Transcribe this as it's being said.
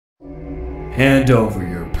Hand over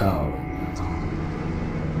your power.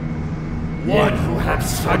 One who has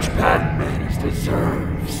such bad manners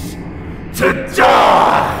deserves to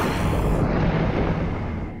die!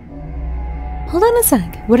 Hold on a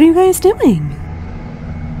sec. What are you guys doing?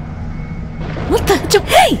 What the?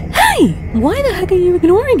 Hey! Hey! Why the heck are you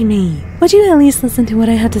ignoring me? Would you at least listen to what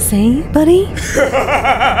I had to say, buddy?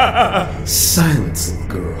 Silence, little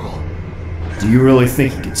girl. Do you really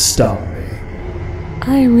think you can stop me?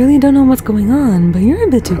 I really don't know what's going on, but you're a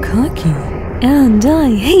bit too cocky. And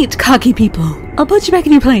I hate cocky people. I'll put you back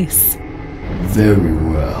in your place. Very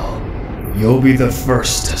well. You'll be the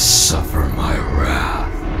first to suffer my wrath.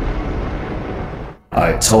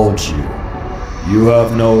 I told you, you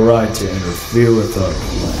have no right to interfere with our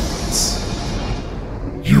plans.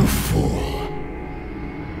 You fool.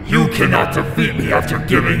 You cannot defeat me after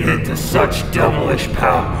giving in to such devilish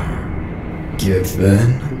power. Give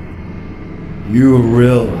in? You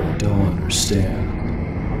really don't understand.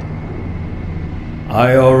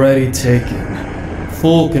 I already taken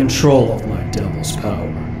full control of my devil's power.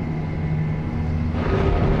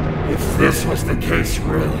 If this was the case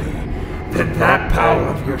really, then that power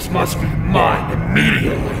of yours must be mine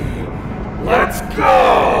immediately. Let's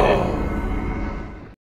go!